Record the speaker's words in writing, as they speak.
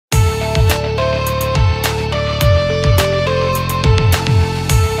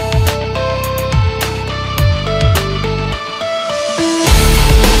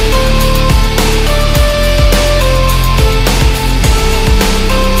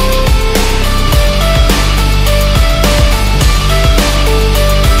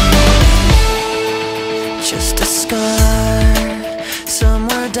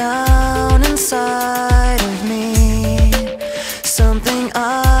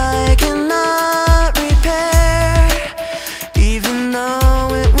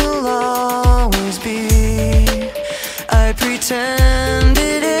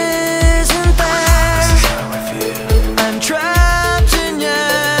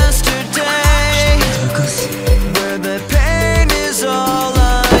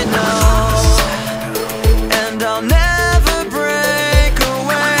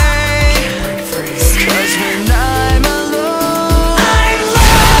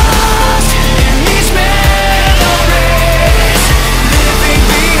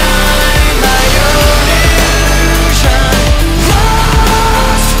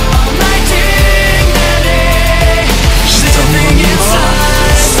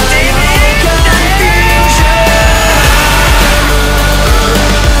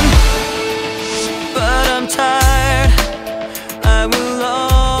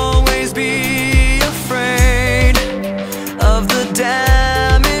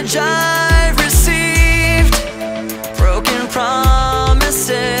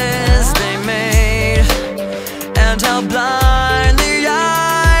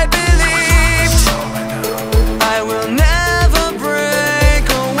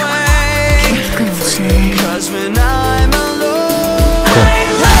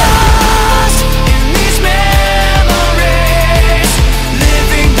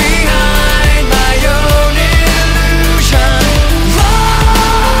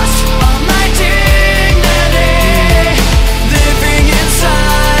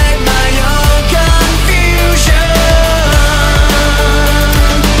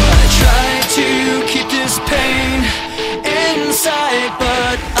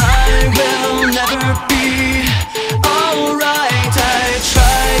never be alright. I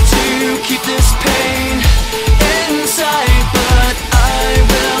try to keep this pain inside, but I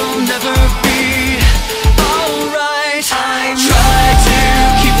will never be alright. I try to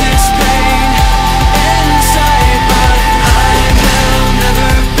keep this pain inside, but I will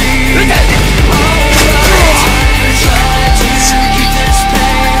never be alright. I try to keep this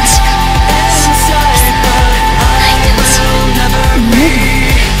pain inside, but I will never be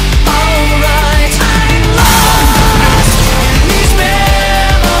alright. I'm lost in these memories,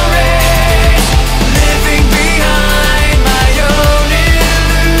 living behind my own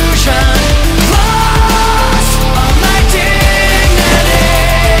illusion. Lost all my dignity,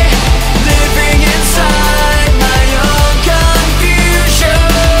 living inside my own confusion.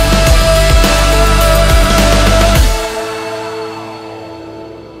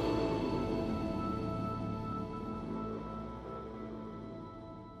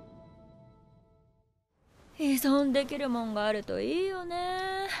 依存できるもんがあるといいよ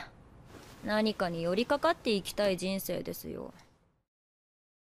ね。何かに寄りかかっていきたい人生ですよ。